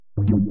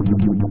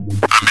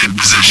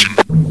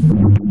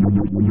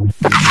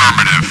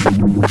Affirmative.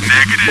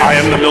 Negative. I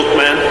am the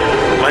milkman.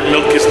 My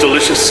milk is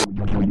delicious.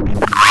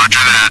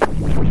 Roger that.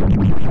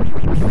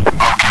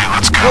 Okay,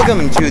 let's go.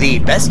 Welcome to the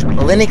Best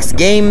Linux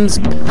Games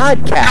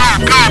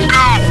Podcast.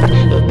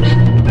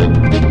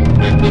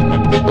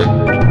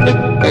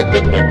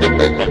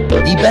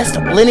 The best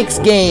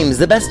Linux games,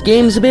 the best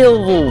games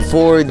available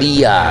for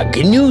the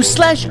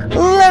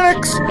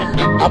GNU/Linux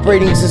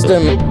operating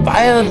system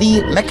via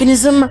the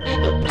mechanism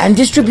and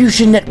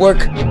distribution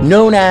network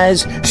known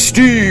as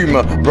Steam,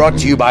 brought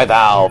to you by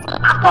Valve.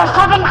 After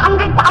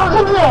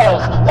 700,000 years,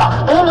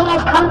 yes, gaming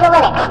has come to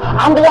Linux,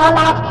 and beyond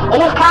that,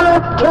 it has come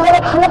to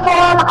Linux in the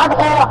form of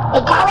an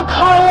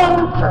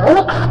egalitarian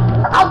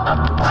Linux-like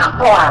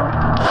platform,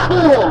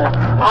 Steam,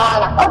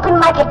 an open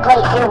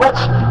marketplace in which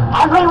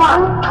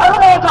everyone,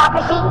 total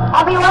meritocracy,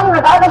 everyone,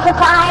 regardless of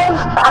size,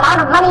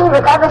 amount of money,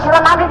 regardless of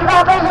amount of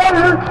developers, and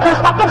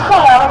prospective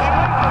sales,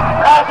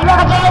 if you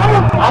have a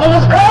game, and it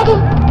is good,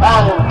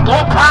 then give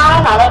it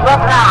time, and it will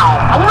thrive,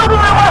 and you will be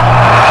rewarded.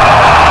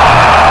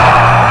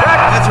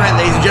 That's right,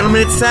 ladies and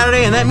gentlemen, it's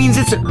Saturday, and that means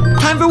it's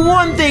time for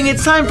one thing.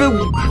 It's time for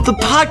the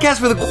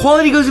podcast where the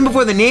quality goes in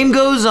before the name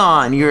goes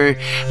on. You're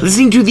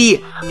listening to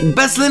the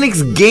Best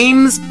Linux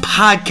Games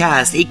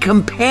Podcast, a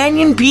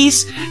companion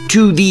piece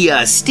to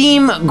the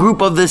Steam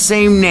group of the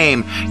same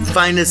name.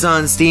 Find us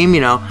on Steam,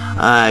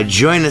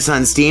 join us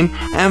on Steam,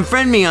 and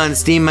friend me on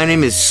Steam. My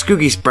name is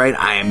Skooky Sprite.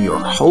 I am your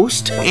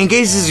host. In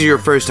case this is your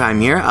first time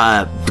here,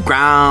 the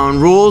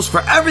ground rules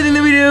for everything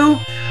that we do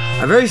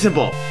are very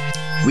simple.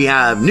 We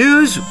have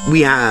news, we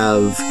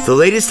have the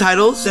latest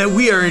titles that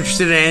we are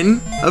interested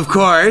in, of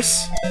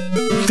course,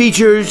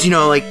 features,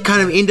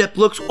 kind of in-depth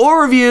looks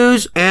or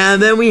reviews,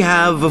 and then we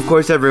have, of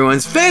course,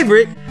 everyone's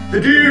favorite, the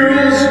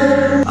deals!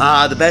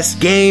 The best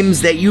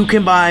games that you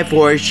can buy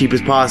for as cheap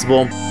as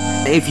possible.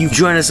 If you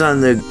join us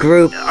on the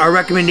group, our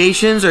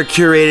recommendations are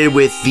curated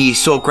with the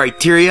sole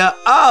criteria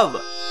of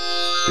it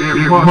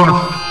must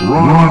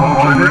run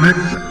on Linux,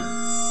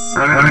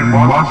 and it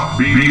must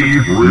be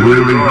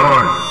really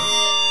good.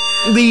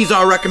 These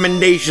are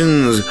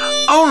recommendations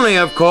only,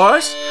 of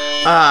course,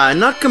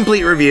 not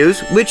complete reviews,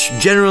 which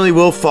generally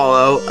will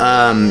follow,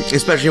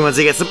 especially once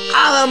they get some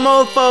other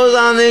mofos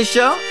on this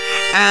show.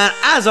 And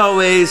as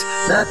always,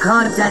 the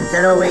content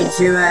that awaits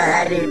you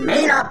ahead, it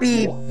may not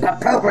be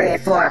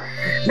appropriate for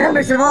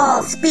members of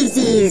all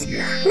species,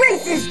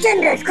 races,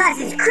 genders,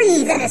 classes,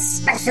 creeds, and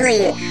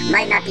especially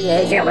might not be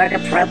age or work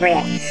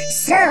appropriate.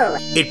 So,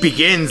 it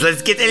begins.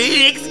 Let's get the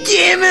Linux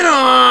gaming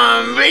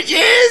on,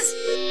 bitches!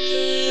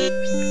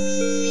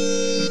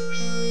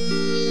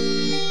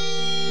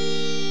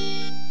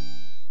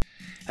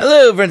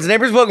 Hello, friends and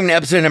neighbors. Welcome to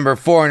episode number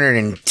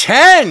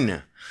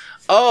 410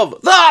 of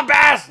the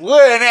Best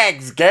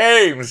Linux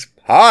Games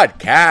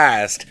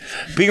Podcast.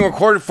 Being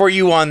recorded for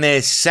you on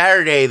this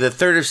Saturday, the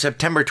 3rd of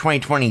September,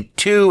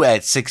 2022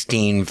 at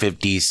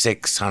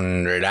 16:56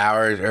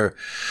 hours. Or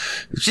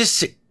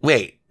just,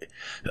 wait.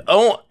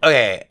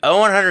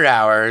 100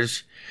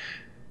 hours.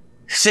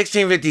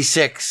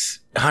 16:56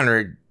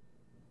 hours.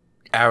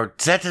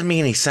 That doesn't make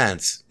any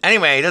sense.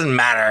 Anyway, it doesn't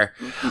matter.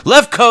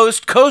 Left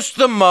coast, coast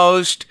the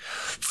most.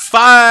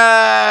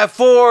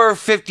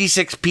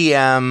 4:56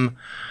 p.m.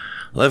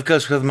 Left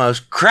coast with the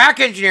most. Crack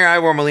engineer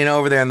Ivor Molina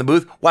over there in the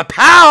booth.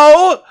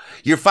 Wapow!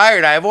 You're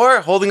fired, Ivor.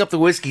 Holding up the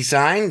whiskey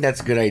sign.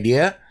 That's a good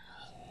idea.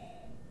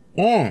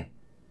 You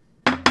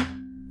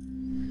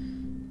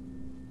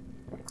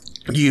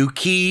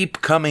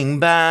keep coming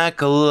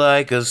back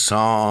like a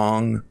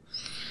song.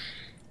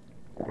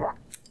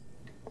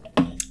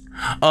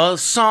 A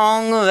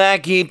song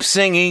that keeps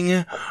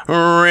singing,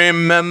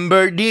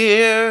 remember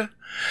dear,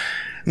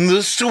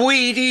 the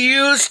sweet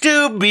used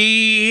to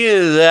be,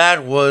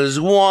 that was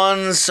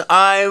once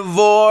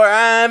Ivor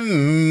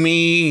and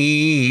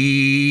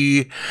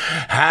me,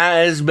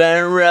 has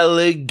been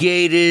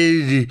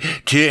relegated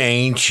to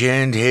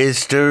ancient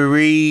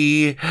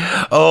history.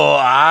 Oh,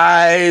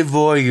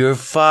 Ivor, you're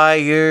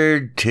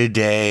fired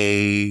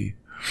today.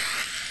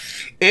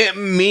 It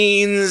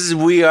means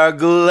we are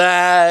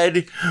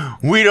glad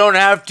we don't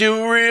have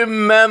to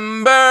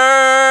remember.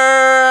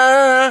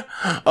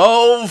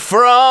 Oh,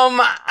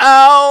 from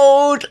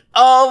out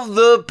of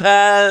the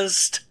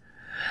past.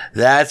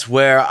 That's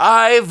where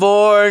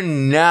Ivor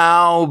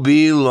now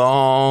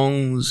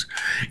belongs.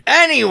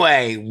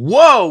 Anyway,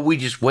 whoa, we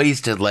just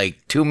wasted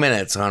like 2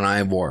 minutes on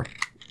Ivor.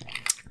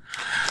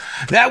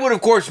 That would,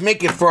 of course,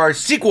 make it for our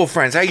sequel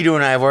friends. How you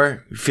doing,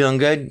 Ivor? You feeling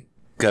good?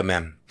 Good,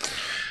 man.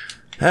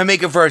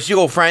 Make it for our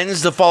sequel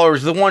friends, the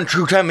followers of the one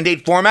true time and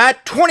date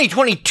format,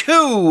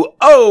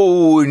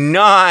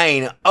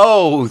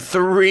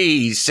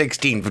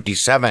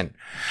 2022-09-03-1657.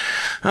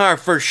 Our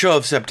first show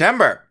of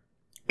September.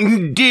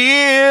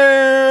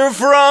 Dear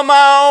from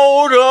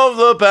out of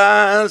the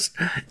past.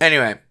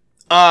 Anyway,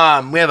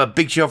 we have a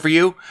big show for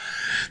you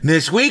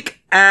this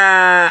week.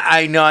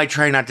 I know I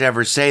try not to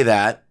ever say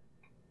that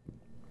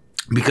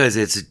because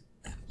it's a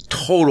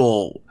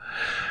total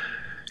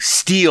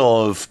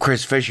steal of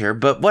Chris Fisher,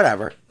 but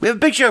whatever. We have a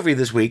big show for you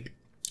this week.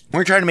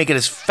 We're trying to make it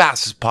as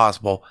fast as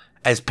possible,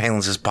 as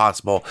painless as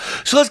possible.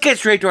 So let's get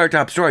straight to our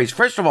top stories.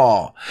 First of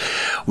all,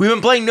 we've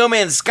been playing No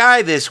Man's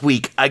Sky this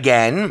week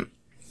again.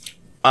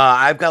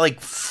 I've got like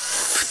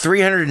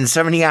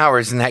 370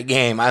 hours in that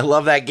game. I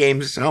love that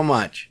game so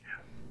much.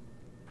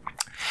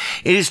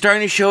 It is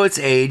starting to show its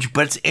age,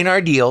 but it's in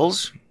our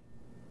deals.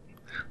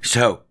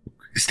 So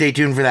stay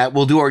tuned for that.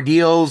 We'll do our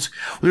deals.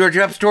 We'll do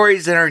our top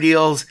stories, then our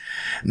deals,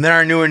 and then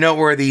our new and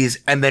noteworthies,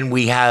 and then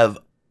we have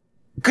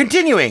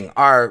continuing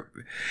our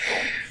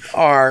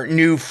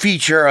new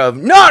feature of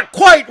not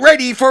quite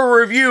ready for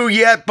review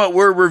yet, but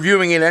we're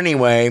reviewing it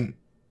anyway.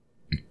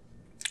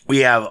 We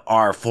have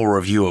our full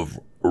review of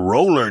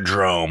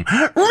Rollerdrome.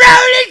 Rollerdrome!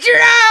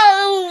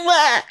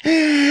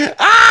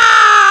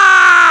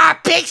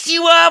 Picks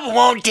you up,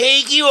 won't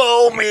take you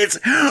home. It's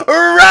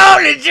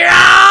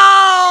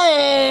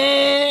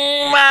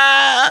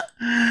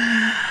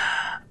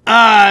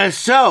Rollerdrome!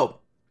 So,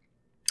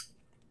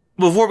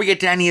 before we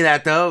get to any of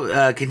that,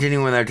 though,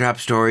 continuing with our top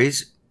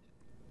stories,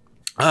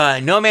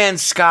 No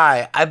Man's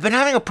Sky. I've been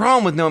having a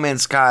problem with No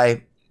Man's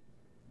Sky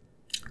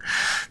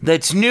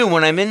that's new.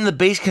 When I'm in the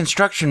base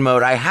construction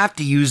mode, I have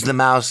to use the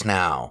mouse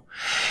now.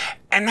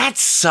 And that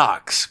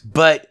sucks.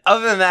 But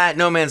other than that,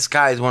 No Man's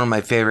Sky is one of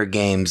my favorite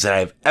games that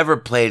I've ever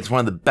played. It's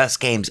one of the best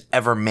games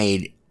ever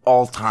made,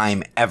 all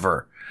time,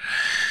 ever.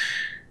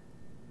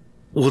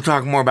 We'll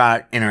talk more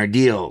about it in our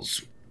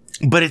deals.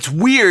 But it's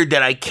weird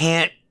that I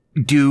can't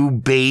do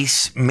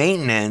base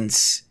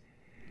maintenance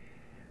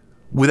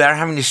without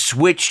having to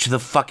switch to the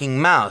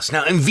fucking mouse.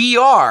 Now, in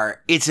VR,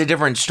 it's a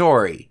different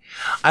story.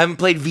 I haven't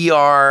played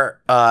VR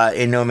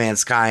in No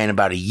Man's Sky in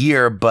about a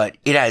year, but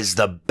it has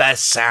the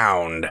best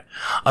sound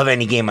of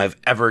any game I've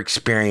ever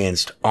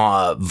experienced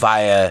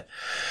via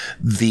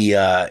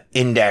the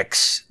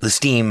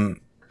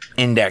Steam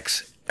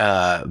Index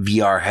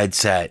VR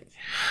headset.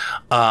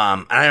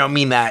 And I don't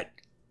mean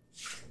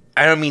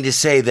to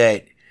say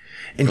that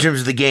in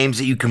terms of the games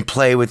that you can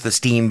play with the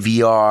Steam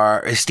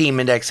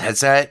Index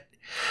headset,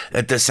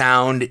 that the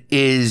sound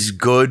is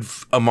good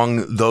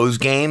among those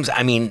games.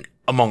 I mean,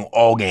 among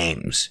all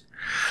games.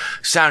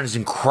 Sound is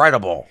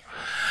incredible.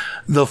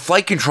 The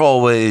flight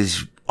control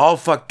was all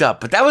fucked up,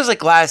 but that was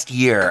like last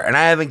year, and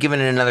I haven't given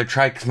it another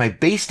try because my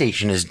base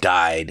station has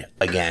died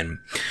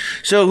again.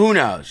 So who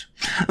knows?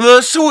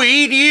 The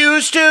sweet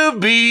used to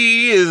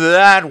be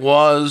that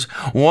was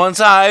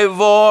once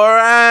Ivor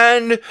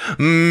and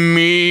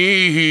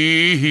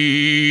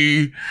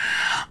me.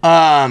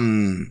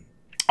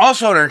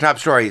 Also in our top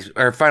stories,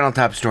 our final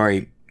top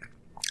story,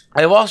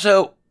 I've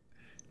also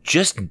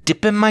just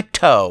dipping my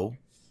toe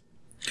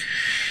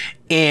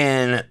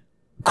in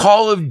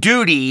Call of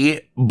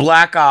Duty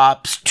Black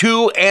Ops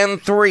 2 and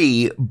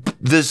 3,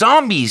 the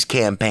zombies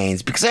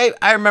campaigns, because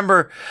I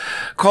remember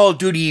Call of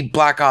Duty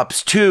Black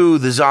Ops 2,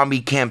 the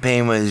zombie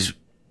campaign was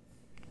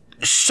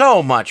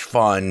so much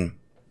fun.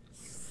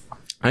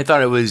 I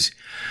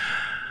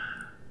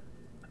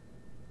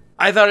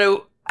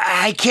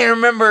can't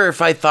remember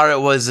if I thought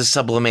it was a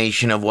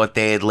sublimation of what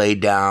they had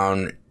laid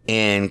down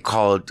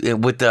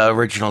with the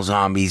original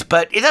zombies,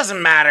 but it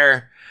doesn't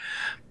matter.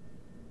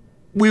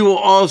 We will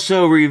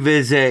also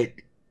revisit.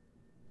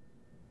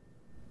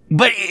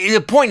 But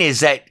the point is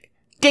that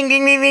ding,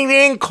 ding, ding, ding,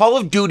 ding, Call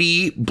of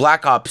Duty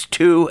Black Ops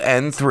 2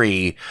 and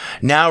 3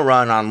 now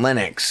run on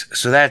Linux.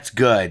 So that's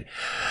good.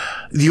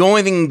 The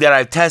only thing that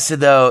I've tested,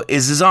 though,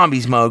 is the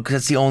zombies mode,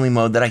 because it's the only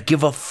mode that I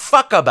give a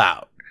fuck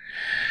about.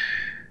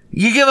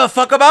 You give a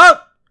fuck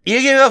about?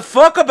 You give a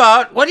fuck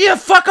about? What are you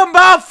fucking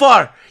about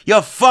for?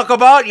 You fuck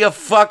about? You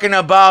fucking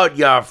about?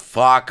 You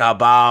fuck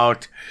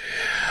about?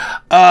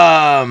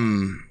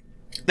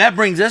 That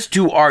brings us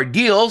to our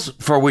deals,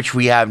 for which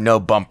we have no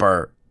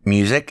bumper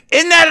music.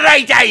 Isn't that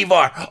right,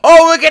 Ivor?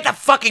 Oh, we'll get the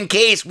fucking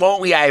case, won't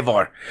we,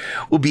 Ivor?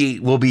 We'll be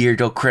here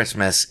till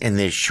Christmas in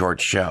this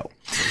short show.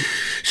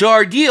 So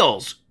our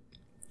deals,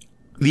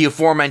 the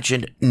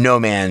aforementioned No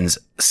Man's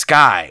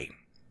Sky.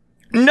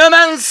 No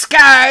Man's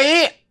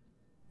Sky,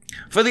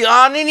 for the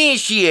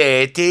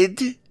uninitiated,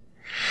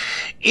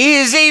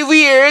 is a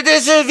weird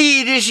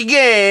Swedish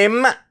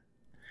game.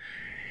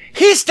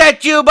 Hissed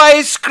at you by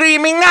a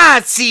screaming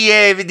Nazi,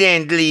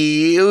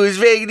 evidently, who's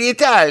vaguely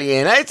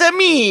Italian. It's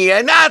me,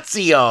 a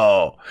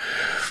Nazio.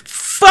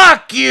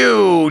 Fuck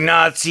you,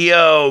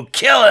 Nazio.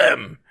 Kill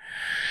him.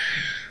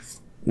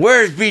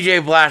 Where's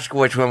BJ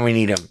Blazkowicz when we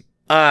need him?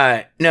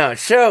 No,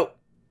 so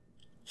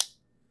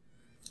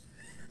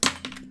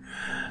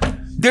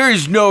there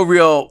is no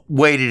real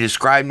way to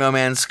describe No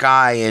Man's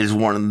Sky as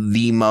one of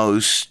the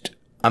most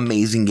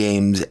amazing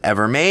games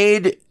ever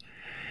made.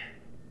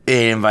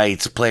 It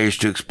invites players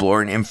to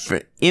explore an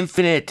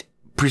infinite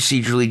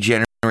procedurally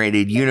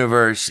generated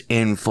universe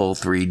in full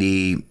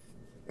 3D.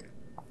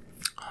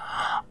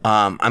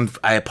 I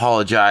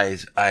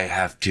apologize. I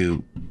have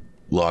to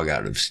log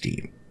out of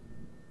Steam.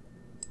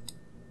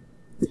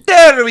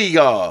 There we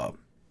go.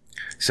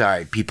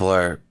 Sorry, people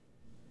are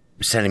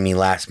sending me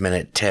last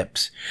minute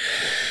tips.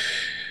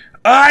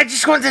 I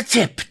just want a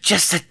tip.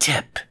 Just a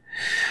tip.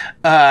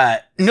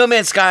 No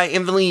Man's Sky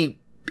infinitely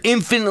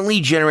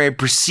generated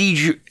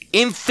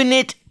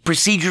infinite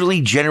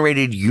procedurally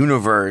generated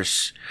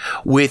universe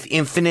with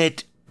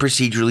infinite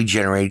procedurally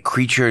generated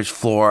creatures,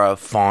 flora,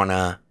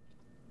 fauna.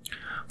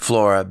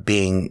 Flora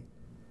being,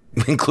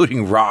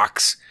 including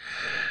rocks,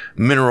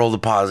 mineral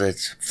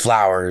deposits,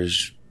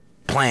 flowers,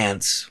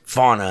 plants,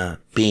 fauna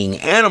being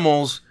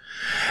animals.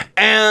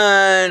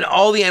 And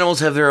all the animals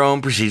have their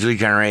own procedurally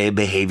generated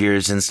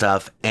behaviors and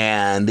stuff.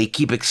 And they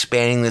keep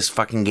expanding this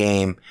fucking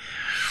game.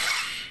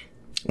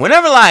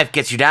 Whenever life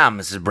gets you down,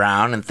 Mrs.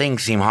 Brown, and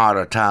things seem hard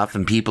or tough,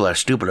 and people are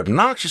stupid,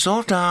 obnoxious,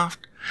 or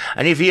daft,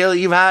 and you feel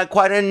you've had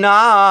quite enough,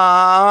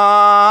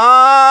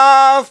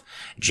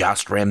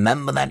 just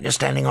remember that you're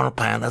standing on a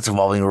planet that's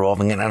evolving,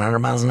 revolving at 900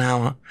 miles an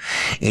hour.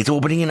 It's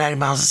orbiting at 90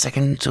 miles a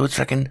second, so it's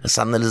reckoned a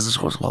sun that is the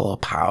source of all our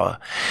power.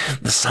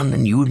 The sun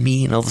and you and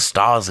me and all the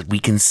stars that we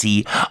can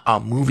see are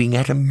moving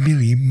at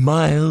 1,000,000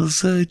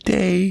 miles a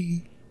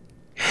day.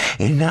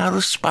 And now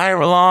the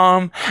spiral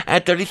arm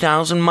at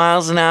 30,000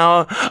 miles an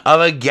hour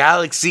of a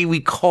galaxy we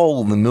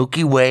call the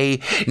Milky Way.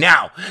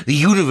 Now, the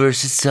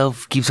universe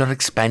itself keeps on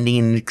expanding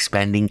and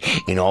expanding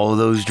in all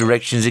those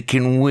directions it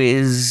can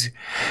whiz.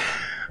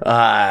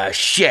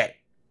 Shit.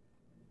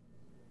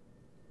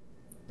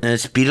 And the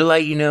speed of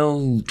light,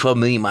 12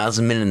 million miles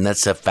a minute, and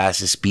that's the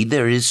fastest speed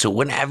there is. So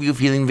whenever you're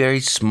feeling very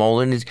small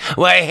and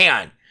hang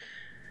on.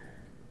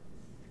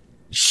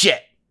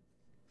 Shit.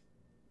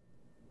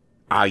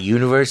 Our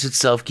universe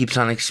itself keeps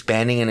on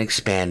expanding and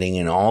expanding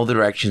in all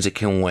directions it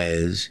can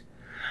whiz.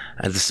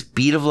 At the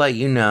speed of light,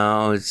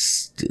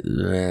 it's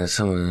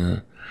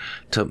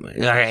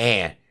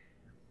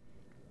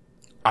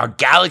our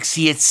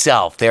galaxy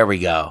itself. There we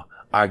go.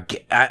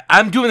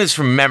 I'm doing this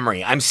from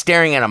memory. I'm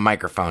staring at a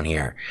microphone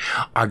here.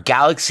 Our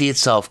galaxy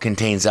itself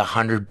contains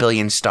 100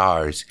 billion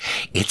stars.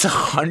 It's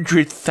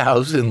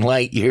 100,000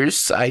 light years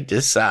side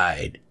to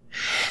side.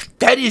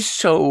 That is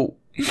so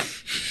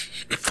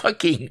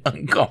fucking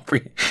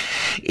uncomprehendable.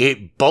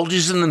 It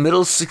bulges in the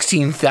middle,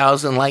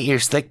 16,000 light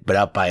years thick, but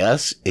out by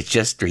us, it's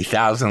just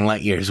 3,000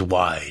 light years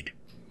wide.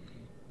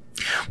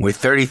 With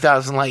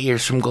 30,000 light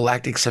years from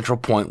galactic central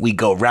point, we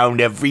go round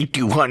every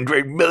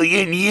 200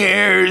 million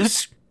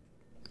years.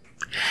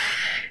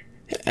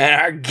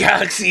 And our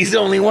galaxy is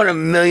only one of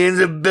millions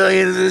of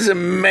billions of this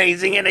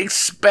amazing and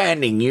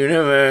expanding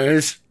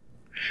universe.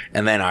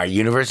 And then our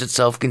universe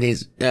itself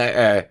contains,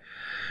 well,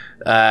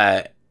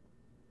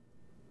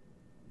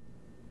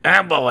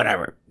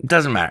 whatever. It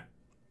doesn't matter.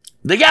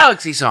 The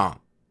Galaxy song.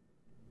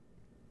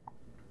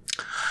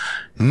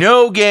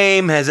 No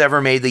game has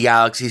ever made the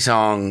Galaxy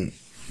song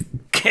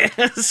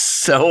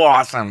so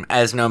awesome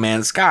as No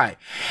Man's Sky.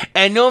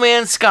 And No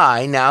Man's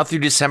Sky, now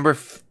through September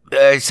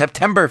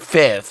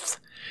 5th,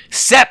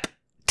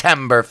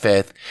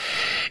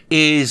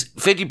 is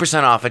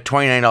 50% off at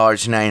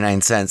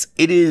 $29.99.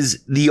 It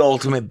is the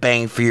ultimate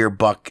bang for your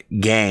buck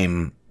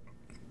game.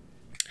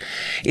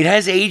 It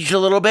has aged a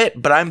little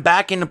bit, but I'm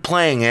back into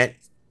playing it.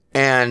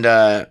 And,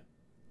 the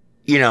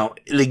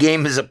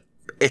game is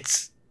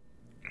it's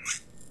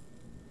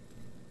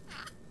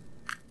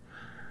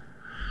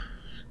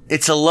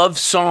a love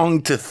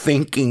song to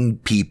thinking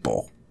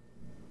people.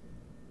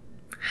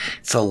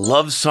 It's a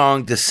love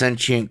song to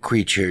sentient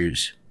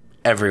creatures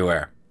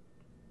everywhere.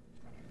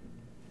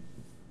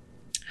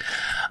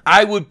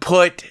 I would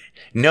put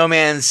No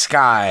Man's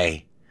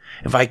Sky,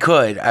 if I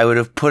could, I would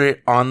have put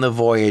it on the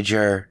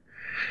Voyager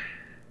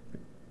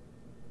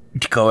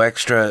to go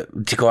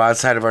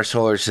outside of our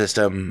solar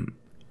system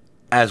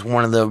as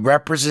one of the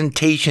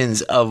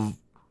representations of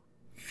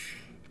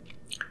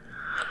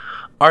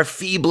our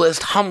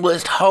feeblest,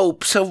 humblest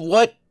hopes of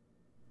what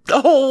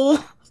the whole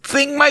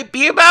thing might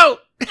be about.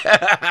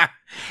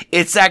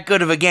 It's that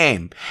good of a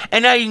game.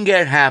 And now you can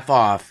get it half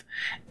off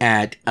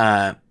at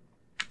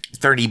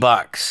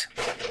 $30.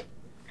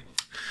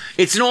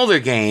 It's an older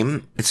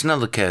game. It's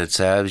another code,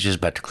 so I was just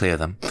about to clear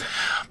them.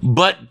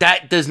 But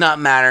that does not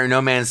matter.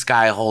 No Man's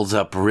Sky holds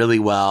up really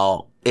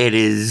well. It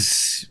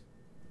is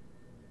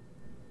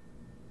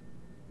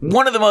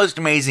one of the most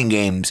amazing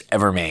games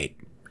ever made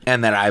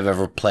and that I've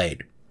ever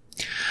played.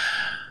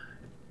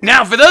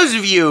 Now, for those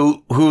of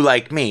you who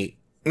like me,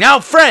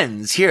 now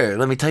friends, here,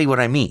 let me tell you what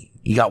I mean.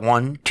 You got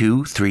 1,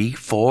 2, 3,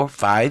 4,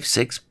 5,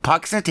 6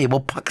 pucks on the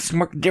table. Pucks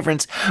mark the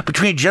difference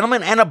between a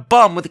gentleman and a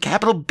bum with a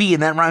capital B,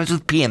 and that rhymes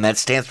with P, and that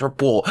stands for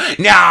pool.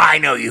 Now, I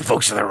know you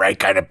folks are the right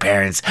kind of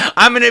parents.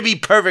 I'm going to be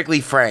perfectly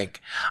frank.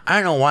 I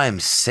don't know why I'm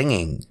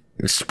singing,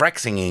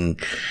 singing,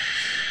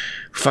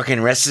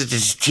 fucking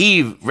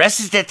recitative,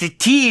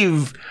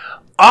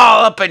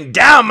 all up and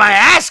down my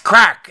ass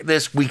crack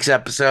this week's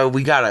episode.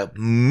 We gotta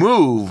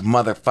move,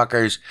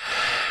 motherfuckers.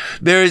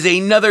 There is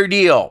another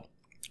deal.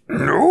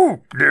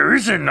 No, there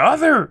is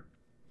another.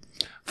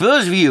 For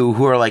those of you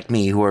who are like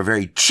me, who are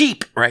very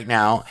cheap right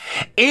now,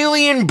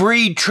 Alien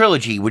Breed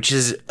Trilogy, which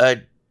is a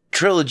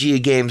trilogy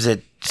of games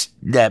that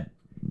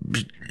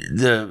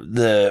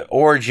the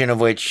origin of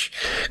which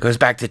goes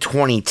back to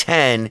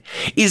 2010,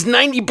 is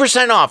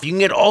 90% off. You can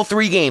get all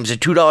 3 games at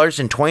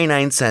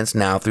 $2.29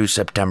 now through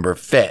September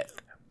 5th.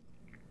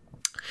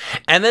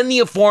 And then the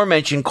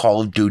aforementioned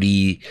Call of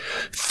Duty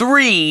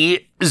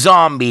 3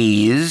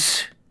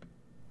 Zombies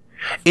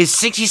is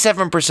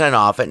 67%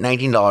 off at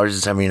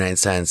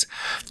 $19.79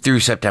 through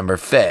September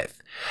 5th.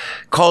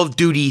 Call of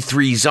Duty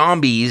 3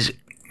 Zombies.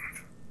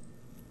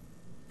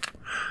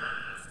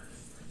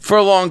 For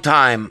a long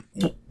time,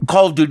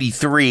 Call of Duty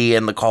 3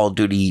 and the Call of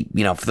Duty,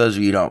 for those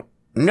of you who don't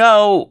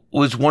know,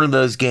 was one of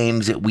those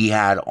games that we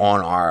had on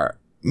our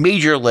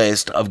major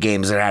list of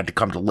games that had to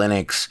come to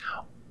Linux,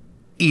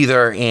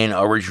 either in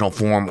original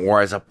form or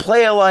as a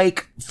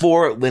play-alike,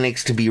 for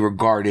Linux to be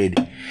regarded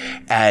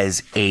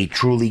as a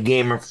truly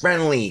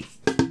gamer-friendly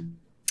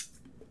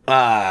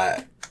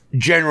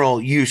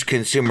general use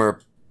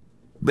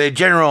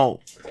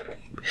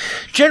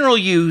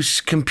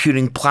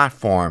computing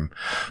platform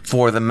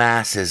for the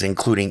masses, and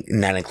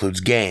that includes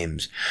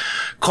games.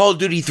 Call of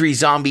Duty 3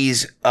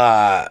 Zombies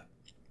runs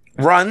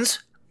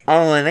on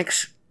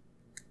Linux.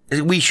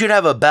 We should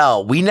have a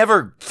bell. We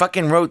never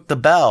fucking wrote the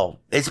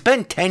bell. It's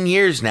been 10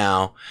 years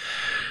now.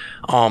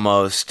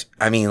 Almost.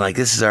 I mean,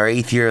 this is our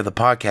 8th year of the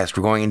podcast.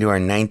 We're going into our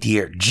 9th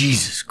year.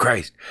 Jesus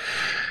Christ.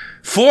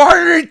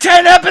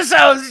 410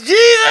 episodes.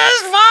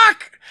 Jesus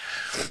fuck.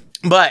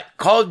 But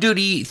Call of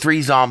Duty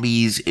 3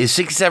 Zombies is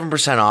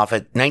 67% off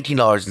at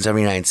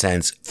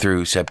 $19.79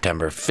 through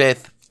September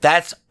 5th.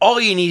 That's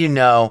all you need to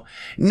know.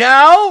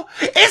 Now,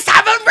 it's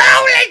time for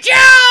Roller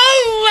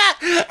Drome!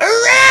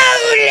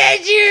 Roller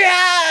Drome!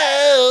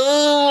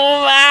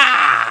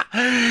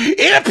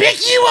 It'll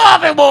pick you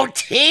up and won't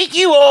take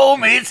you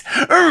home. It's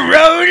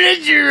Roller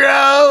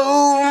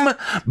Drome!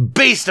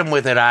 Baste them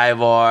with it,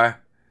 Ivor.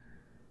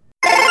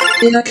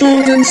 In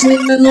accordance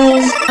with the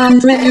laws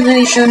and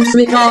regulations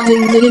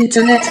regarding the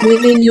internet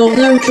within your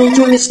local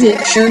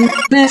jurisdiction,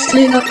 Best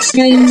Linux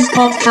Games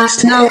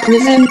Podcast now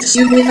presents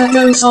you with a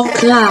dose of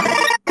clap.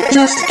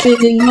 Just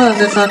kidding,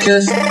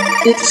 motherfuckers.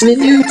 It's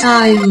review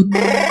time.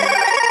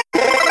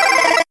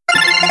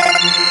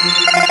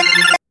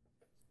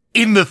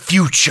 In the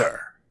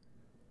future,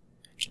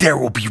 there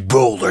will be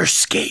roller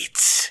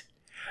skates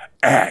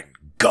and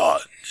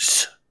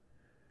guns.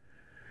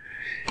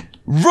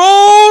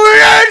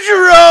 Roller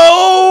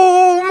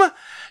Drome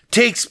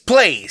takes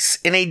place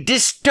in a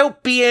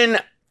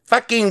dystopian,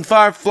 fucking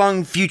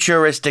far-flung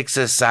futuristic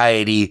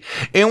society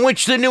in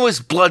which the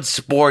newest blood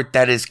sport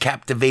that has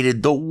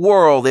captivated the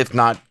world, if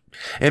not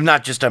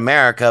just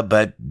America,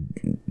 but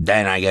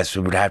then I guess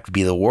it would have to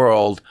be the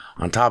world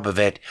on top of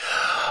it.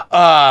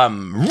 Roller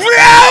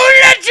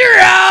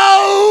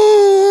Drome!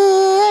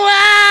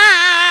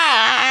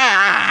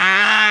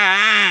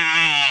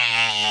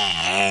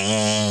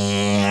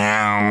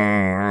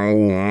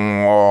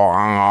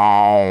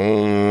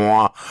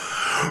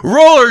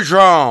 Roller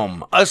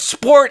Drome, a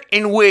sport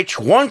in which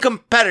one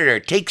competitor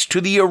takes to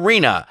the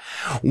arena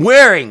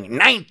wearing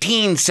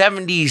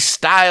 1970s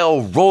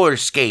style roller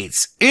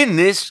skates in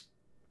this,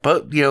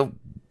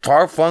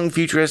 far-flung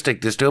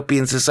futuristic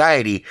dystopian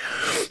society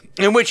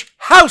in which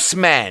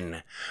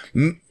housemen,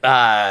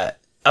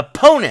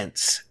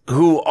 opponents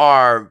who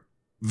are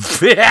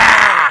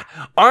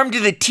armed to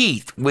the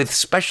teeth with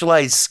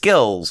specialized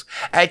skills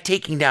at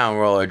taking down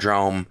Roller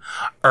Drome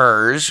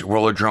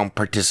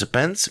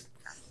participants.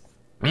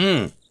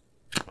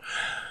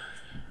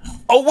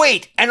 Oh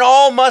wait, and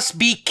all must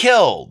be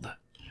killed.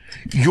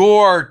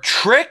 Your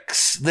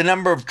tricks, the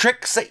number of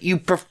tricks that you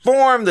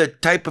perform, the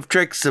type of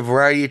tricks, the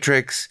variety of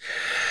tricks,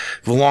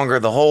 the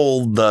longer the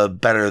hold, the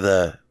better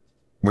the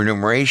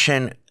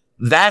remuneration.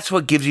 That's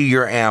what gives you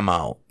your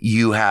ammo.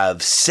 You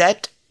have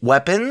set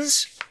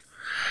weapons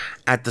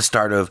at the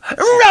start of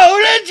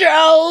Roller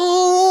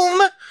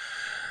Drome.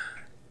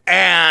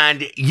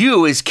 And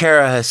you, as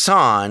Kara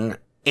Hassan,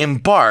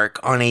 embark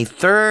on a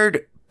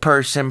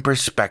third-person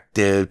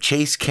perspective,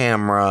 chase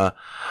camera,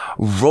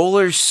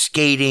 roller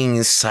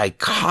skating,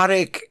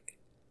 psychotic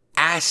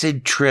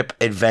acid trip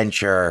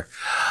adventure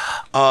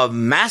of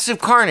massive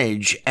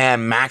carnage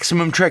and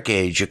maximum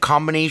trickage. A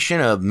combination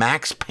of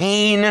Max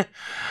Payne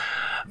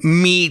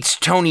meets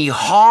Tony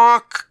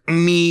Hawk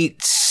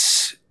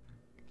meets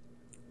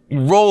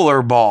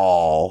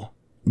Rollerball,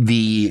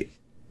 the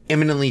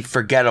imminently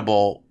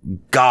forgettable,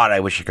 God, I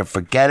wish I could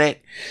forget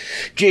it,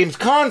 James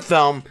Caan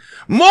film.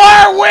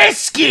 More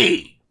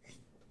whiskey!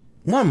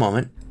 One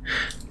moment.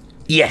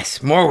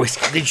 Yes, more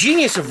whiskey. The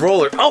genius of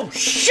roller. Oh,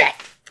 shit!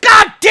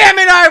 God damn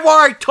it, Ivor!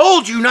 I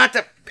told you not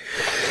to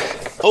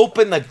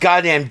open the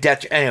goddamn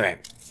death. Anyway,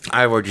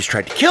 Ivor just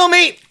tried to kill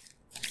me.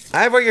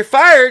 Ivor, you're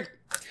fired.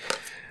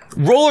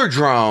 Roller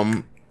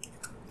Drome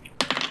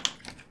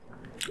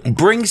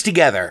brings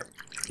together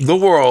the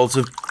worlds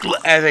of,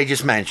 as I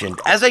just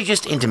mentioned, as I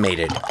just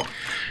intimated,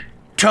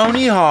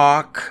 Tony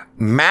Hawk,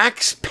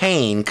 Max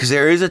Payne, because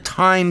there is a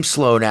time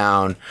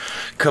slowdown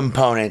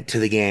component to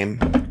the game,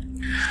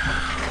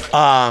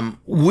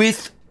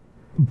 with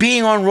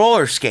being on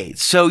roller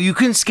skates. So you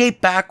can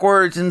skate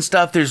backwards and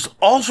stuff. There's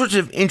all sorts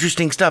of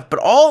interesting stuff, but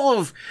all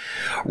of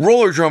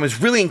Roller Drome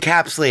is really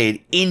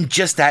encapsulated in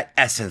just that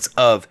essence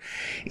of,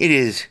 it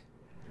is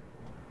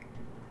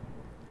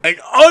an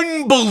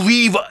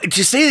unbelievable,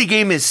 to say the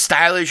game is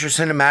stylish or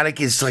cinematic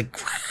is like,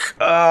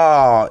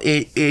 oh,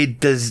 it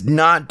does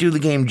not do the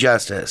game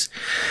justice.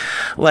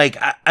 Like,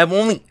 I've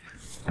only,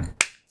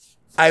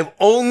 I've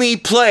only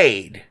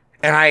played,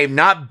 and I have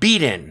not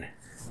beaten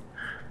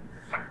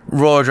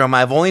Rollerdrome.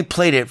 I've only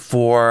played it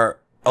for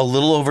a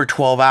little over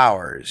 12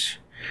 hours.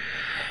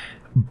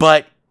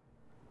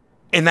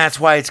 And that's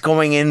why it's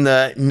going in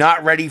the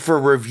not ready for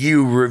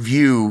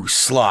review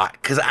slot.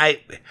 Because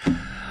I've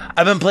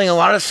been playing a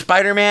lot of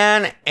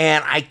Spider-Man,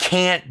 and I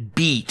can't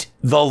beat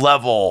the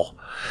level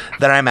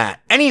that I'm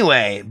at.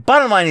 Anyway,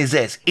 bottom line is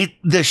this.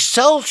 The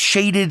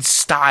cel-shaded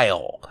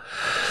style,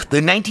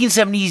 the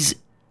 1970s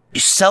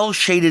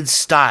cel-shaded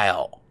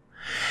style,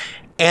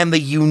 and the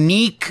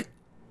unique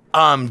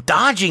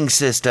dodging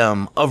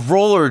system of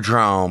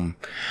Rollerdrome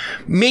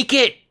make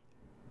it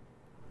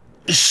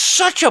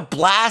such a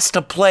blast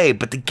to play,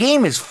 but the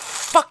game is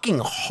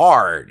fucking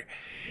hard.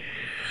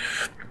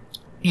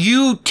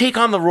 You take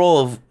on the role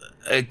of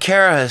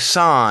Kara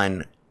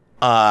Hassan,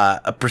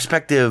 a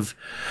prospective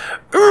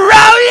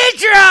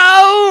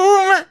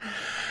Rollerdrome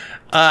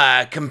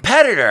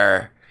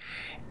competitor,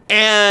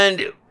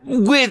 and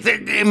with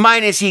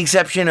minus the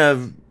exception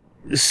of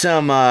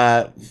some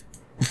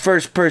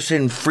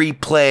first-person free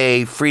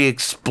play, free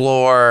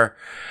explore,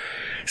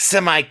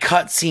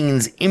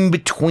 semi-cutscenes in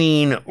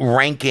between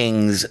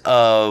rankings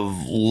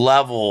of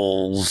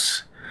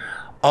levels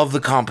of the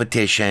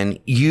competition,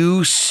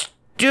 you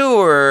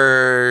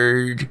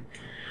steward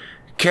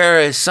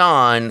Kara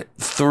Hassan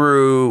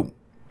through...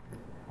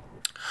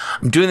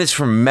 I'm doing this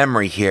from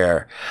memory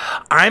here.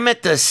 I'm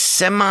at the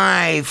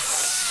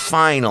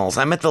semi-finals.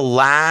 I'm at the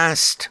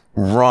last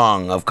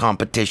rung of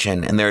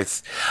competition, and I'm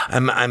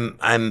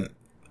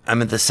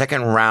at the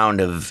second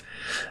round of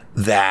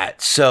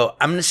that. So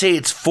I'm going to say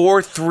it's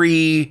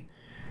 4-3,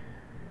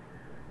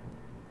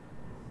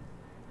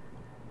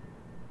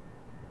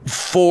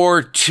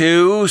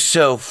 4-2.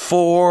 So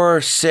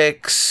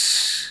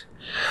 4-6.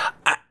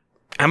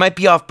 I might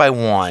be off by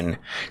 1.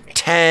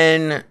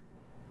 10,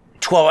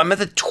 12. I'm at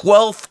the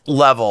 12th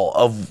level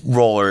of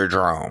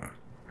Rollerdrome.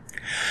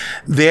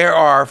 There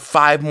are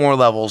 5 more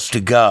levels to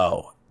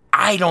go.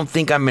 I don't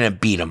think I'm going to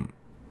beat them.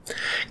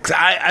 Because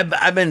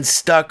I've been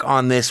stuck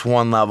on this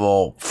one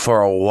level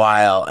for a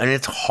while, and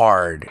it's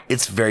hard.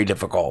 It's very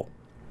difficult.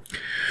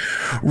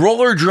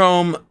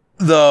 Rollerdrome,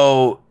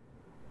 though,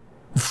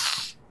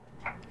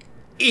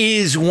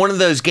 is one of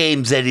those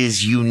games that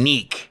is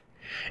unique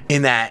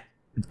in that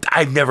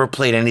I've never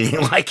played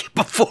anything like it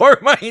before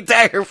in my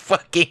entire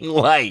fucking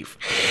life.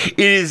 It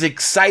is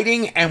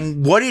exciting,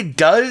 and what it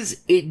does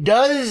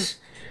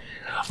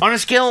on a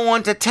scale of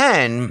 1 to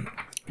 10,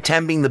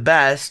 10 being the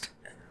best,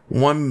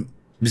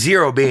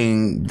 0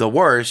 being the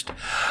worst,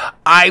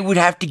 I would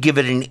have to give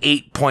it an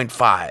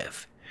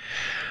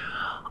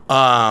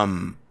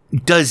 8.5.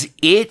 Does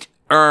it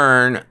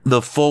earn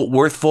the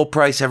full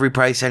price, every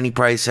price, any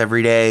price,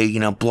 every day,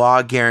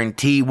 blog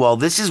guarantee? Well,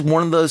 this is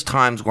one of those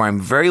times where I'm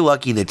very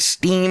lucky that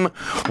Steam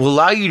will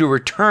allow you to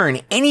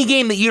return any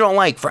game that you don't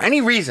like for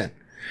any reason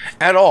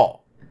at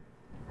all.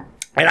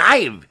 And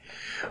I've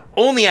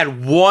only had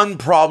 2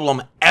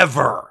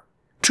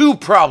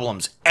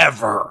 problems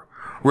ever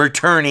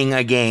returning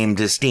a game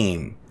to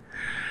Steam.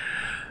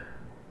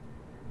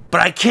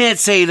 But I can't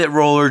say that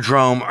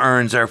Rollerdrome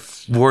earns our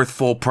worth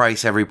full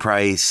price, every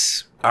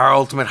price, our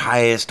ultimate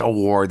highest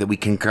award that we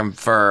can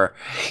confer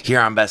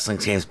here on Best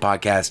Links Games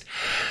Podcast.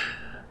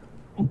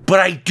 But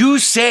I do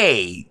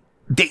say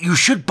that you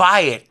should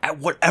buy it at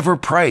whatever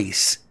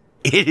price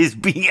it is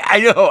being. I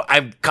know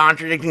I'm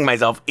contradicting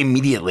myself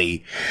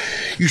immediately.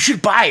 You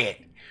should buy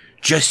it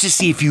just to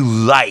see if you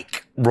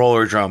like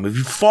Rollerdrome.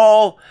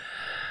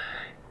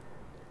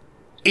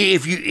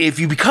 If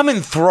you become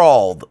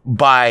enthralled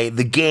by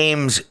the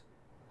game's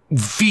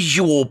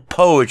visual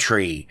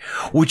poetry,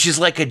 which is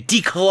like a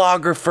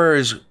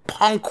decalographer's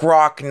punk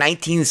rock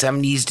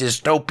 1970s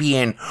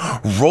dystopian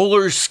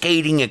roller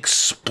skating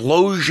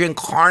explosion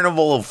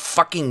carnival of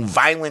fucking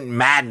violent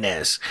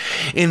madness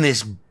in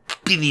these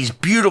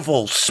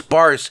beautiful,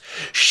 sparse,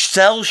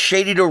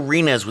 cel-shaded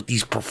arenas with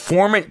these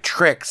performant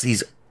tricks,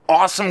 these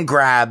awesome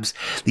grabs,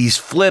 these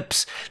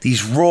flips,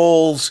 these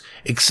rolls,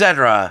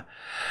 etc.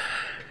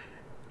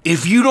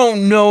 If you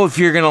don't know if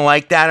you're going to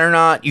like that or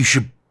not, you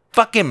should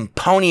fucking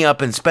pony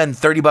up and spend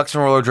 $30 on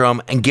Rollerdrome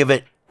and give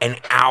it an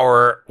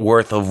hour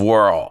worth of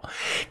whirl.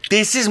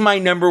 This is my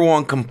number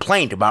one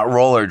complaint about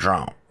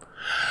Rollerdrome.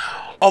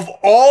 Of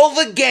all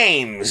the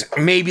games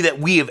maybe that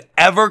we have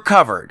ever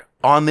covered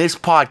on this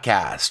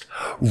podcast,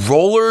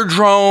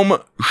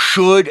 Rollerdrome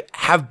should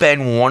have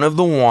been one of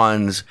the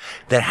ones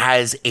that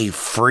has a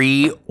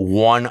free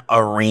one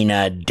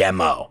arena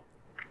demo.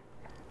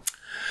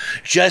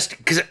 Just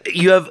because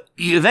you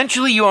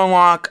eventually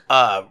unlock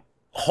a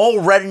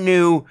whole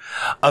retinue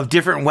of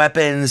different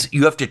weapons.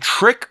 You have to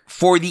trick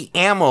for the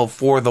ammo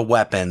for the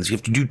weapons. You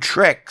have to do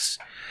tricks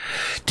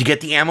to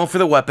get the ammo for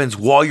the weapons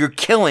while you're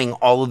killing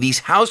all of these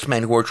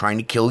housemen who are trying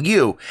to kill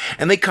you.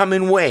 And they come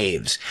in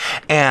waves.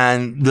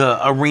 And the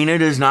arena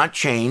does not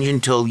change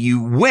until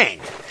you win.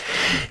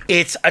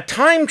 It's a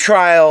time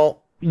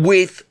trial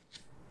with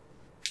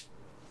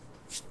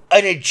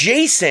an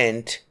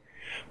adjacent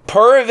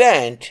per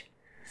event.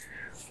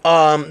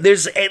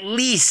 There's at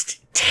least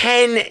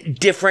 10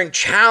 different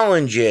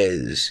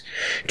challenges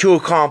to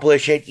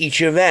accomplish at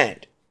each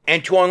event.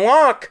 And to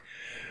unlock,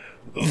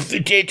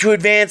 to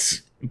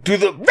advance through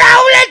the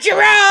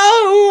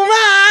Roll-a-Jerome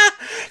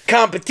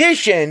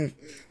competition,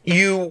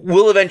 you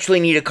will eventually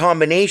need a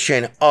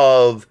combination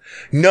of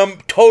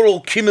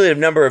total cumulative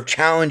number of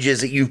challenges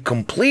that you've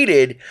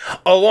completed,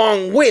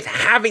 along with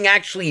having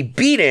actually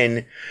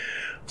beaten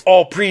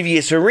all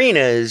previous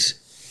arenas,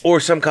 or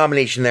some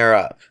combination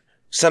thereof.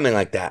 Something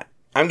like that.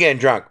 I'm getting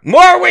drunk.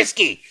 More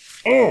whiskey!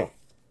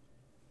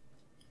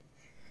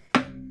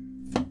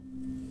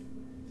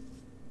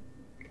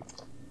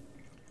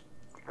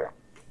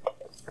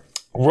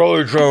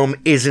 Rollerdrome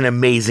is an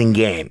amazing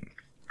game.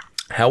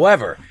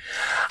 However,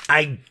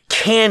 I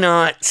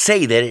cannot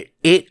say that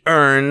it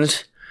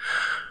earns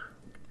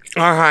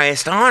our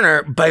highest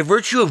honor by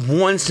virtue of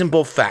one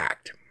simple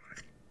fact.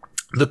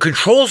 The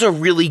controls are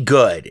really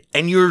good,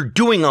 and you're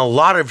doing a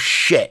lot of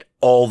shit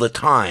all the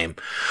time.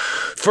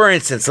 For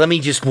instance, let me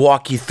just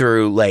walk you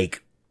through,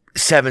 like,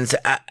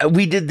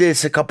 we did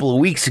this a couple of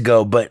weeks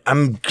ago, but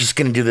I'm just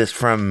going to do this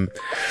from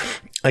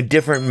a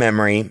different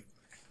memory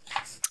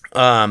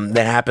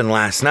that happened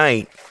last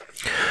night.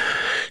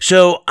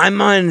 So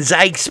I'm on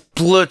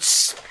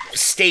Zeigsplatz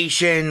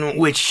station,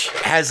 which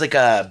has like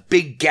a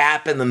big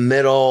gap in the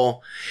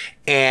middle,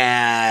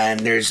 and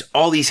there's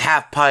all these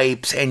half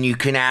pipes, and you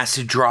can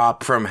acid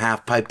drop from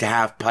half pipe to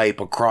half pipe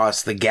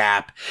across the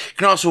gap. You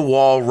can also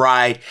wall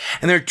ride,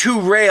 and there are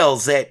 2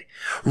 rails that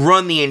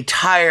run the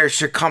entire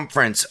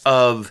circumference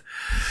of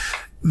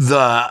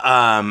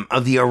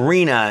the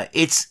arena.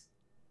 It's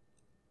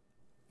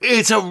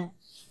a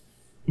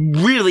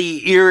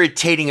really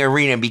irritating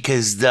arena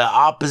because the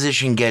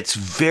opposition gets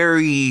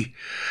very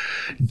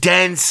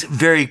dense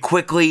very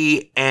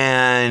quickly,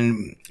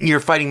 and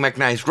you're fighting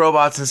mechanized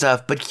robots and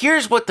stuff. But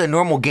here's what the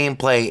normal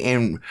gameplay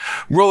in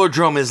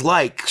Rollerdrome is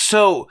like.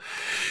 So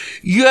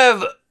you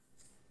have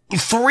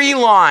 3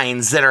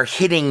 lines that are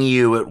hitting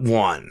you at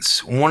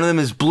once. One of them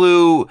is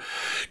blue,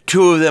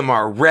 2 of them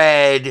are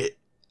red,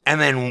 and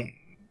then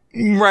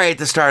right at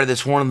the start of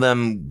this, one of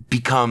them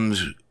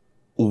becomes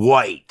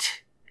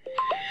white.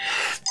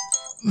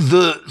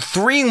 The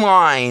 3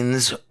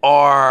 lines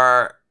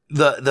are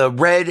the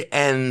red,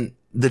 and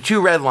the 2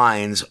 red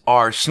lines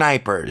are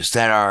snipers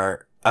that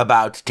are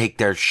about to take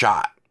their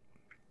shot.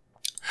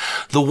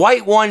 The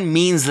white one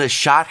means the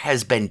shot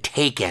has been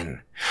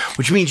taken,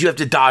 which means you have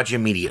to dodge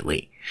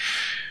immediately.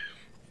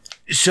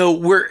 So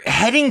we're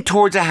heading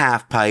towards a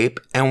half pipe,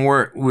 and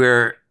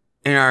we're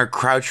in our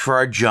crouch for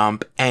our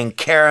jump, and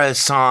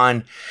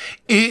Kara-san,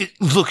 it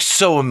looks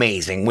so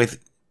amazing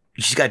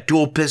she's got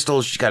dual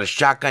pistols, she's got a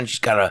shotgun, she's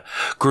got a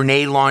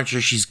grenade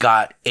launcher, she's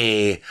got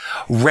a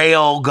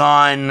rail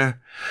gun.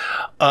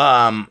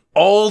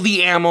 All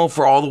the ammo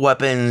for all the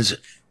weapons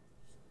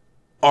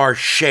are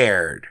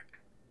shared.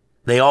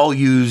 They all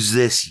use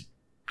this,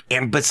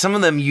 but some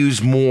of them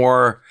use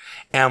more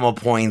ammo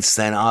points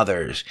than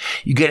others.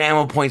 You get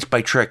ammo points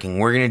by tricking.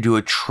 We're going to do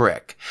a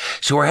trick.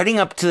 So we're heading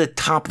up to the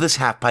top of this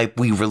half pipe.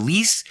 We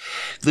release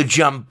the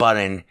jump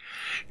button.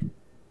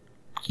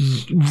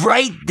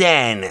 Right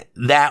then,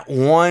 that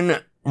one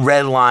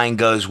red line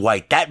goes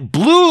white. That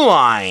blue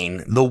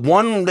line, the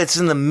one that's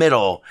in the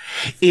middle,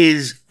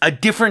 is a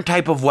different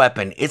type of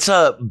weapon. It's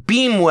a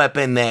beam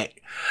weapon that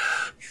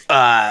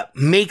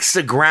makes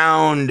the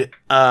ground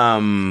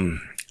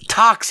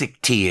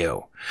toxic to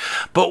you.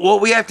 But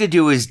what we have to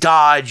do is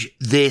dodge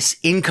this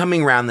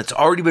incoming round that's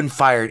already been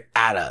fired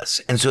at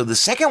us. And so the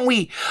second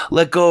we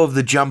let go of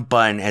the jump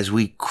button as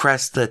we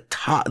crest the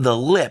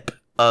lip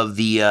of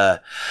the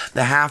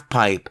half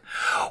pipe,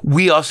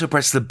 we also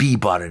press the B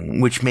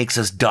button, which makes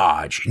us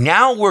dodge.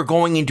 Now we're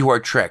going into our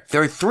trick.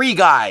 There are 3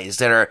 guys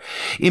that are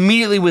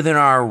immediately within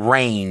our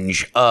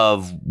range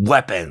of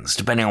weapons,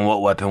 depending on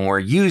what weapon we're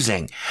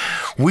using.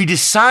 We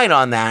decide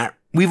on that.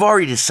 We've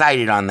already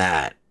decided on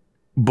that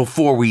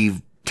before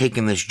we've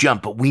taken this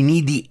jump, but we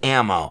need the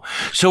ammo.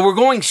 So we're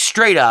going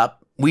straight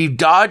up. We've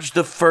dodged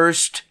the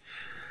first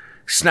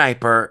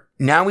sniper.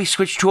 Now we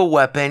switch to a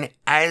weapon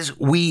as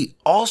we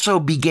also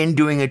begin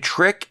doing a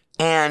trick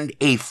and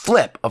a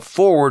flip, a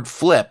forward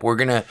flip. We're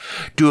going to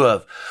do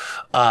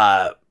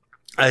a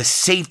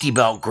safety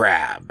belt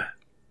grab,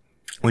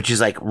 which is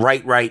like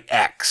right,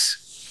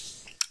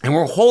 X. And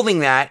we're holding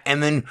that,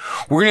 and then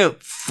we're going to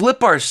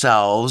flip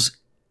ourselves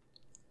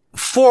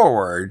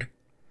forward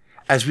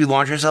as we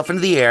launch ourselves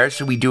into the air.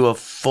 So we do a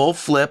full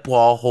flip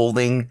while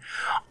holding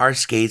our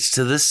skates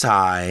to the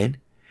side.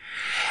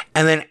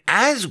 And then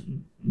as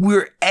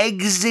we're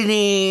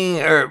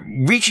exiting or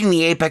reaching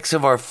the apex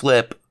of our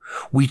flip,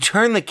 we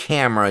turn the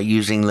camera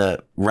using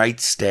the right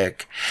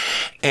stick,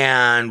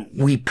 and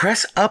we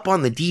press up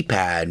on the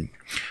D-pad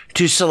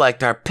to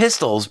select our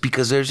pistols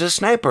because there's a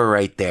sniper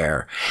right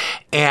there.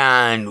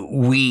 And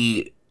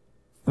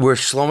we're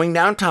slowing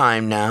down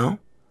time now,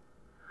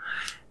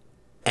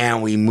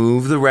 and we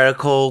move the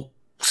reticle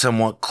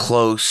somewhat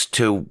close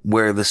to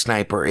where the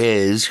sniper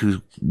is, who's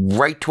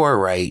right to our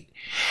right.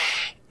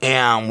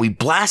 And we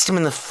blast him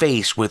in the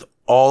face with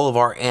all of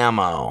our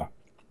ammo.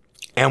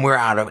 And we're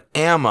out of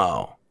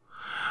ammo.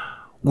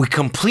 we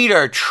complete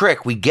our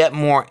trick, we get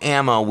more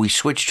ammo, we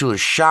switch to a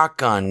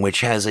shotgun,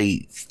 which has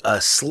a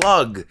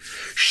slug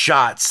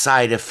shot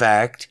side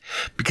effect,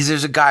 because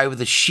there's a guy with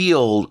a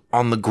shield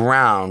on the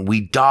ground. We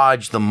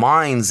dodge the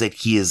mines that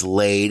he has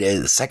laid.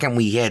 The second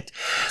we hit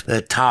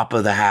the top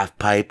of the half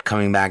pipe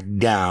coming back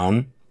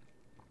down,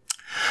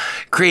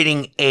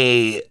 creating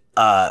a,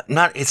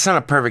 it's not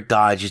a perfect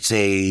dodge, it's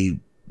a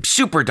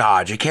super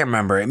dodge. I can't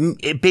remember.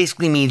 It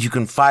basically means you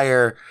can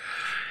fire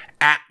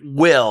at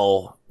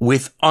will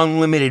with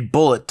unlimited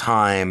bullet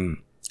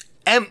time.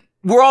 And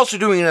we're also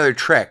doing another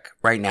trick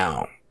right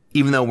now,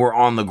 even though we're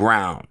on the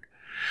ground.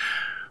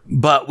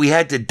 But we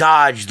had to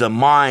dodge the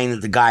mine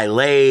that the guy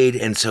laid,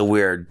 and so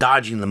we're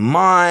dodging the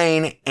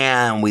mine,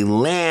 and we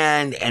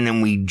land, and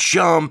then we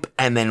jump,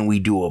 and then we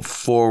do a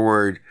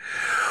forward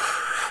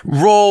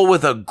roll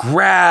with a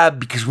grab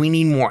because we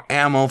need more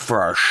ammo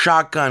for our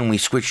shotgun. We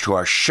switch to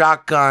our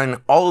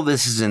shotgun. All of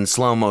this is in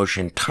slow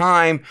motion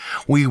time.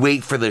 We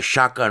wait for the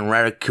shotgun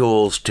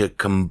reticules to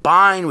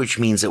combine, which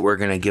means that we're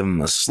going to give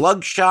him a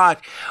slug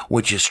shot,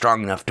 which is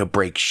strong enough to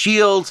break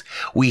shields.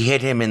 We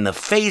hit him in the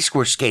face.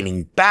 We're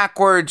skating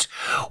backwards.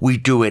 We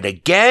do it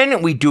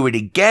again. We do it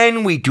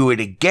again. We do it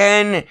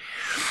again.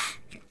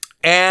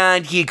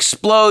 And he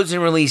explodes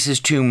and releases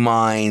 2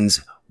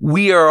 mines.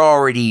 We are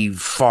already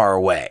far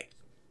away.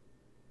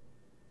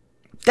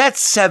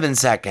 That's 7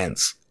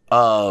 seconds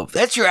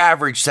that's your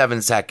average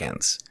 7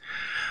 seconds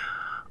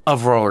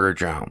of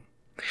Rollerdrome.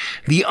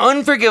 The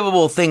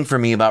unforgivable thing for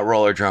me about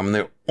Rollerdrome, and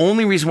the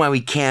only reason why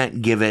we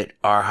can't give it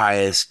our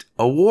highest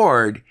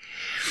award,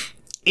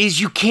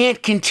 is you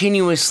can't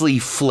continuously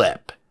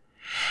flip.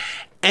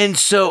 And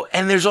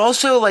there's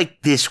also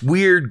like this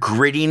weird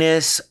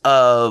grittiness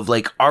of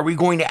like, are we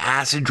going to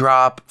acid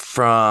drop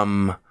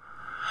from,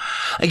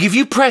 like if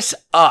you press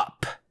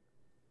up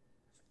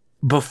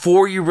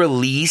before you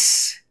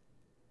release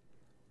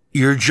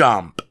your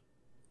jump,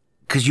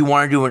 because you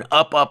want to do an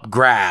up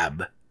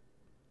grab,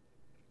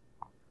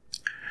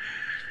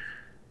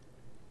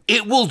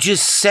 it will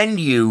just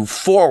send you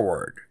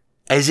forward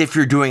as if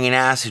you're doing an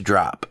acid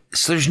drop.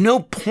 So there's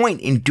no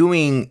point in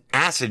doing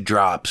acid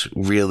drops,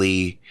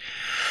 really.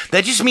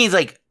 That just means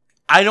like,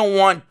 I don't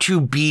want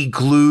to be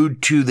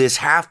glued to this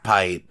half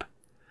pipe.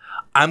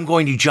 I'm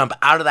going to jump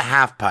out of the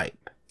half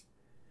pipe,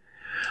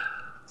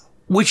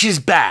 which is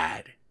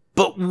bad.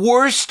 But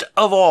worst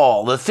of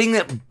all, the thing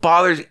that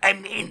bothers, I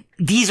mean,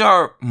 these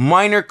are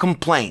minor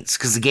complaints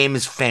because the game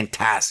is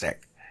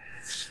fantastic.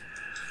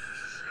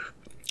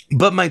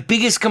 But my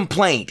biggest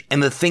complaint,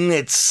 and the thing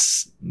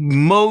that's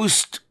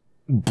most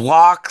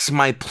blocks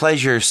my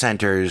pleasure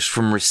centers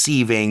from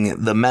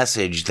receiving the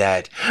message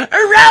that Rollerdrome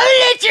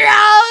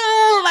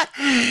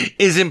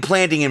is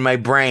implanting in my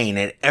brain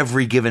at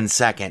every given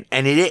second.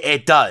 And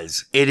it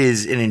does. It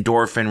is an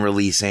endorphin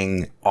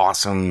releasing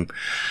awesome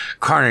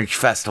Carnage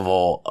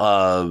Festival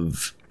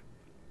of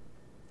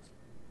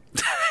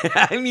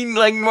I mean,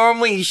 like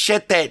normally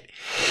shit that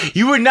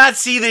you would not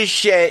see this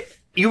shit.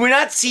 You would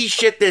not see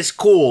shit this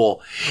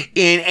cool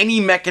in any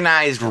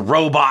mechanized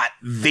robot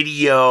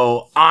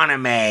video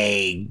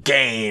anime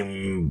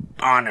game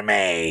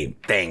anime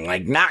thing.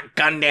 Like not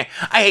Gundam.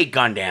 I hate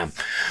Gundam.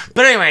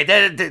 But anyway,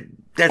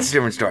 that's a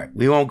different story.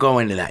 We won't go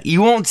into that.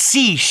 You won't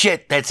see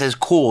shit that's as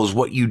cool as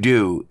what you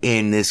do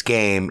in this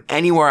game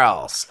anywhere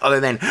else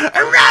other than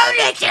around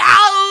it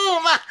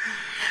home.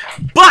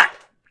 But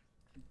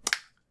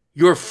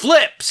your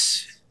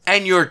flips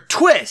and your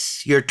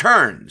twists, your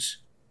turns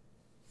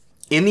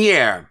in the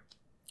air,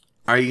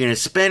 are you going to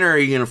spin or are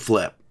you going to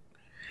flip,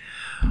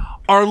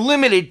 are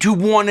limited to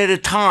 1 at a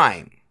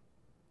time.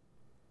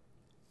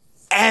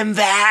 And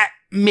that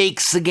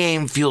makes the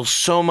game feel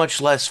so much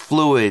less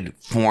fluid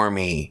for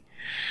me.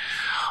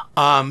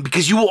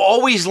 Because you will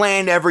always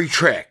land every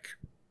trick.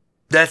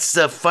 That's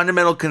the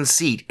fundamental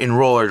conceit in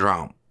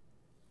Rollerdrome.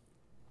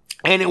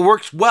 And it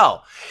works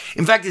well.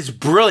 In fact, it's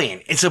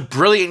brilliant. It's a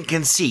brilliant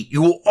conceit.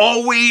 You will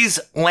always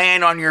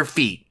land on your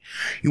feet.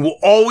 You will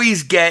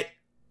always get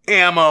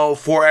ammo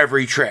for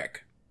every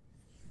trick.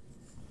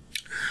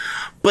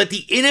 But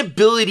the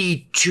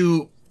inability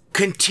to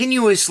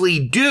continuously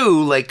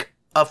do like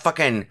a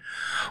fucking,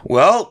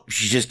 well,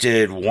 she just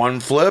did 1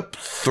 flip,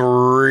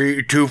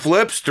 2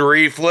 flips,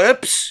 3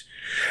 flips.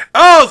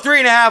 Oh,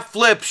 3.5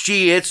 flips.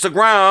 She hits the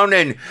ground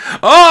and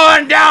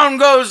down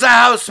goes the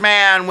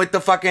houseman with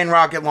the fucking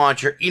rocket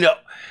launcher. You know,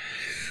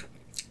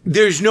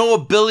 there's no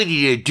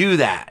ability to do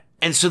that.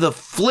 And so the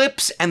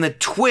flips and the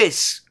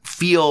twists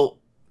feel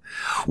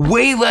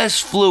way less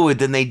fluid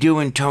than they do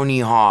in Tony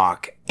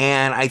Hawk.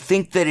 And I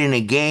think that in a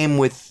game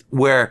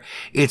where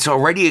it's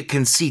already a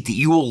conceit that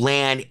you will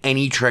land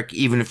any trick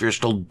even if you're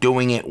still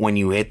doing it when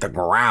you hit the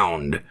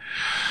ground.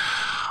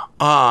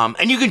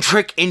 And you can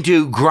trick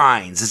into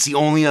grinds. It's the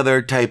only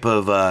other type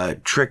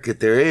of trick that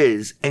there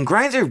is. And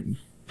grinds are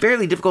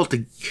fairly difficult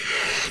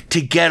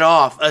to get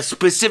off a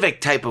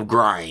specific type of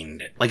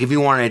grind. Like if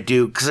you want to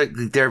do, because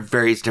there are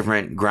various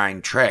different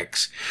grind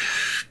tricks.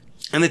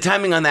 And the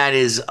timing on that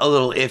is a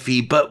little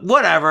iffy, but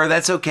whatever,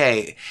 that's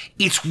okay.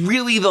 It's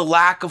really the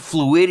lack of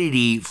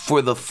fluidity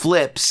for the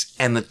flips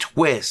and the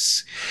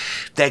twists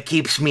that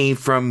keeps me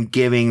from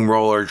giving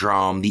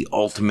Rollerdrome the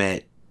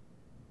ultimate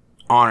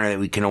honor that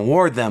we can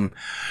award them.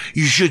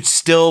 You should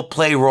still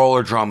play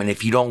Rollerdrome, and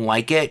if you don't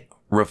like it,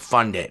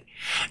 refund it.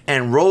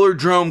 And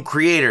Rollerdrome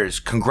creators,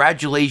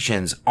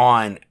 congratulations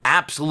on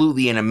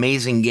absolutely an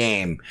amazing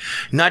game.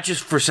 Not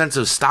just for sense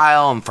of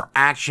style and for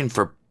action,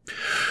 for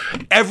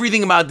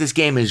everything about this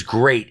game is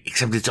great,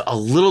 except it's a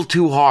little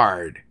too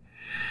hard.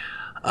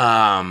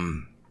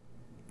 And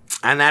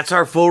that's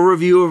our full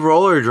review of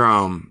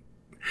Rollerdrome.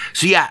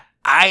 So yeah,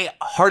 I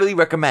heartily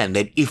recommend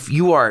that if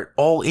you are at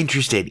all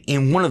interested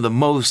in one of the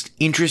most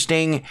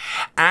interesting,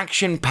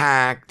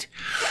 action-packed,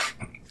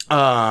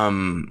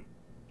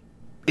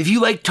 if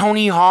you like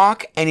Tony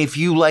Hawk and if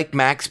you like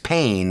Max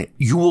Payne,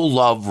 you will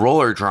love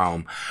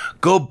Rollerdrome.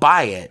 Go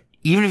buy it.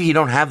 Even if you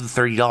don't have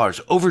the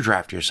 $30,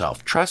 overdraft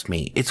yourself. Trust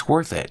me, it's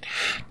worth it.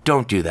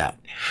 Don't do that.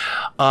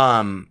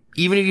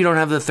 Even if you don't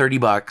have the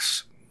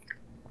 $30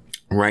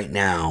 right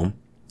now,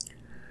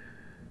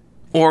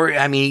 or,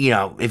 I mean, you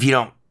know, if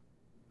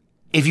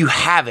you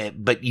have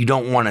it, but you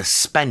don't want to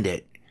spend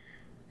it,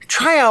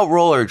 try out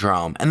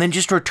Rollerdrome and then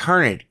just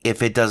return it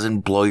if it doesn't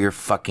blow your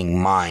fucking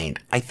mind.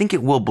 I think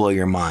it will blow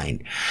your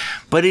mind,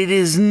 but it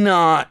is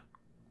not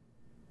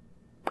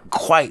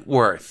quite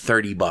worth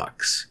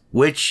 $30,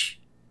 which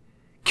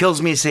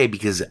kills me to say,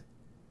 because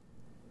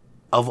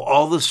of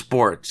all the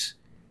sports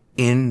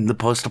in the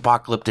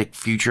post-apocalyptic,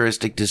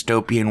 futuristic,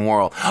 dystopian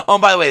world. Oh,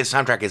 and by the way, the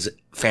soundtrack is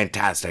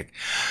fantastic.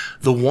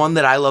 The one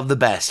that I love the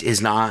best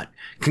is not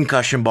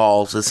concussion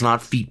balls. It's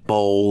not feet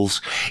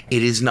bowls.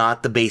 It is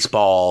not the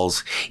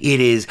baseballs. It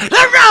is the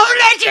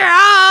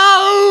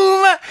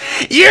Rollerdrome.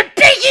 You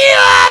pick you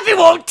up, it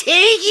won't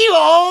take you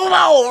home.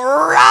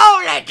 Oh,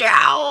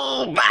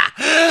 Rollerdrome.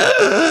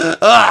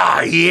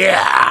 Oh,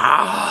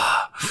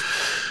 yeah.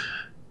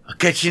 I'll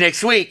catch you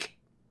next week.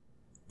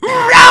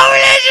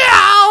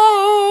 Rollerdrome.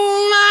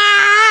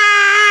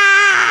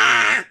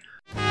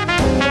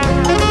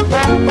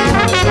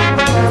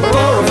 4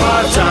 or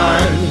 5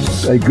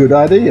 times. A good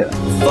idea.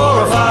 4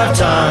 or 5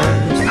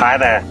 times. Hi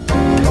there.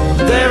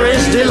 There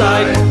is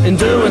delight in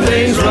doing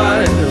things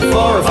right.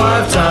 4 or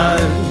 5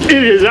 times.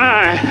 It is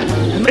I,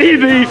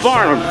 E.B.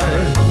 Farnham.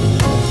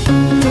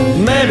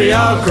 Maybe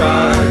I'll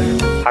cry.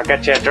 I'll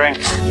get you a drink.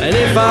 And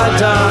if I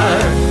die,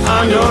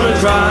 I'm gonna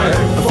cry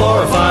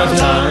 4 or 5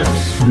 times.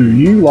 Do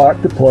you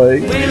like to play?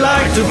 We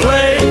like to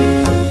play.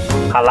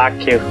 I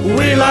like you.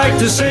 We like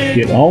to sing.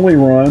 It only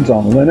runs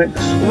on Linux.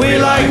 We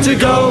like to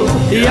go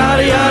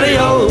yada yada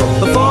yo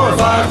 4 or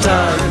 5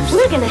 times.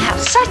 We're gonna have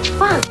such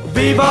fun.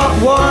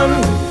 Bebop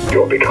 1.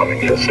 You're becoming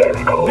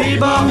hysterical.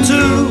 Bebop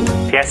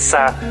 2. Yes,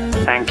 sir.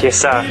 Thank you,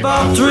 sir.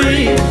 Bebop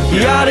 3.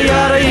 Yada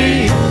yada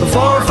e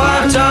 4 or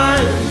 5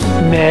 times.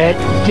 Matt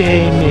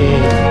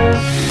Damon.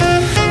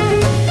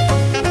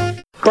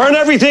 Burn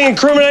everything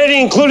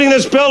incriminating, including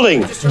this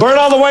building. Burn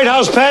all the White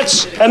House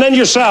pets, and then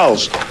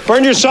yourselves.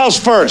 Burn yourselves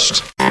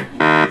first.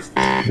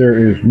 There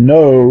is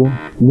no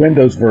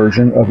Windows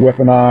version of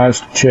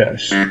weaponized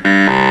chess.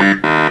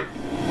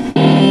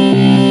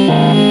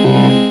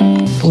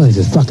 Boy, this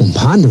is fucking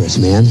ponderous,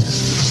 man.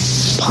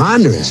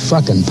 Ponderous,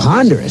 fucking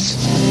ponderous.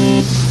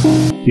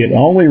 It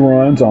only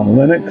runs on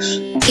Linux.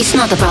 It's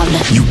not a problem.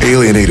 You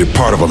alienated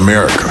part of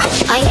America.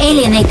 I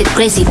alienated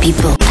crazy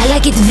people. I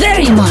like it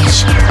very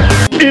much.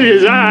 It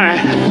is I,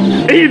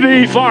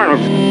 E.B.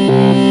 Farnham.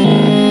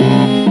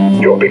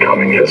 You're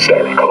becoming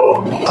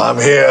hysterical. I'm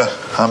here,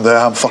 I'm there,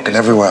 I'm fucking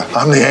everywhere.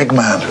 I'm the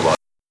Eggman.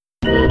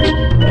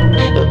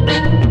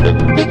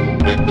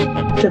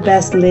 The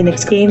Best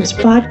Linux Games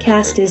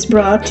podcast is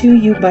brought to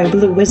you by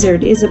Blue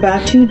Wizard is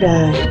About to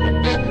Die.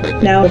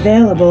 Now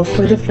available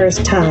for the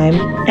first time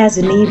as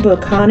an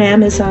ebook on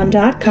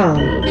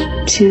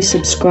Amazon.com. To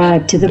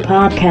subscribe to the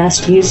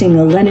podcast using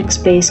a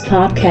Linux-based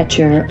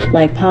podcatcher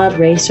like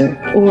Podracer,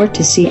 or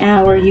to see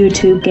our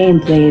YouTube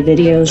gameplay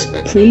videos,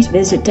 please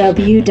visit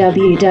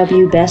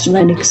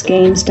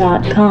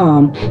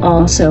www.bestlinuxgames.com.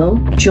 Also,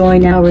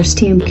 join our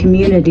Steam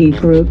community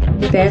group,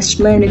 Best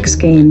Linux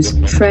Games,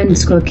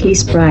 Friends Cookie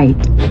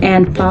Sprite,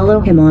 and follow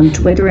him on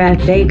Twitter at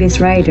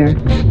VegasWriter.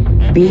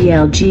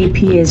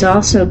 BLGP is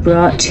also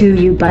brought to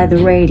you by the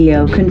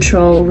Radio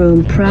Control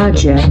Room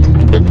Project.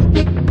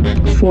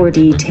 For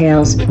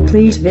details,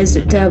 please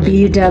visit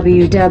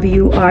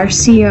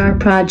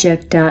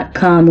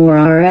www.rcrproject.com or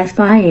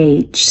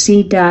rfihc.com.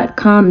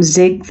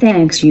 Zig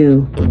thanks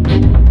you.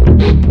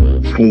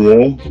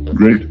 For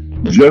great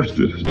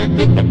justice.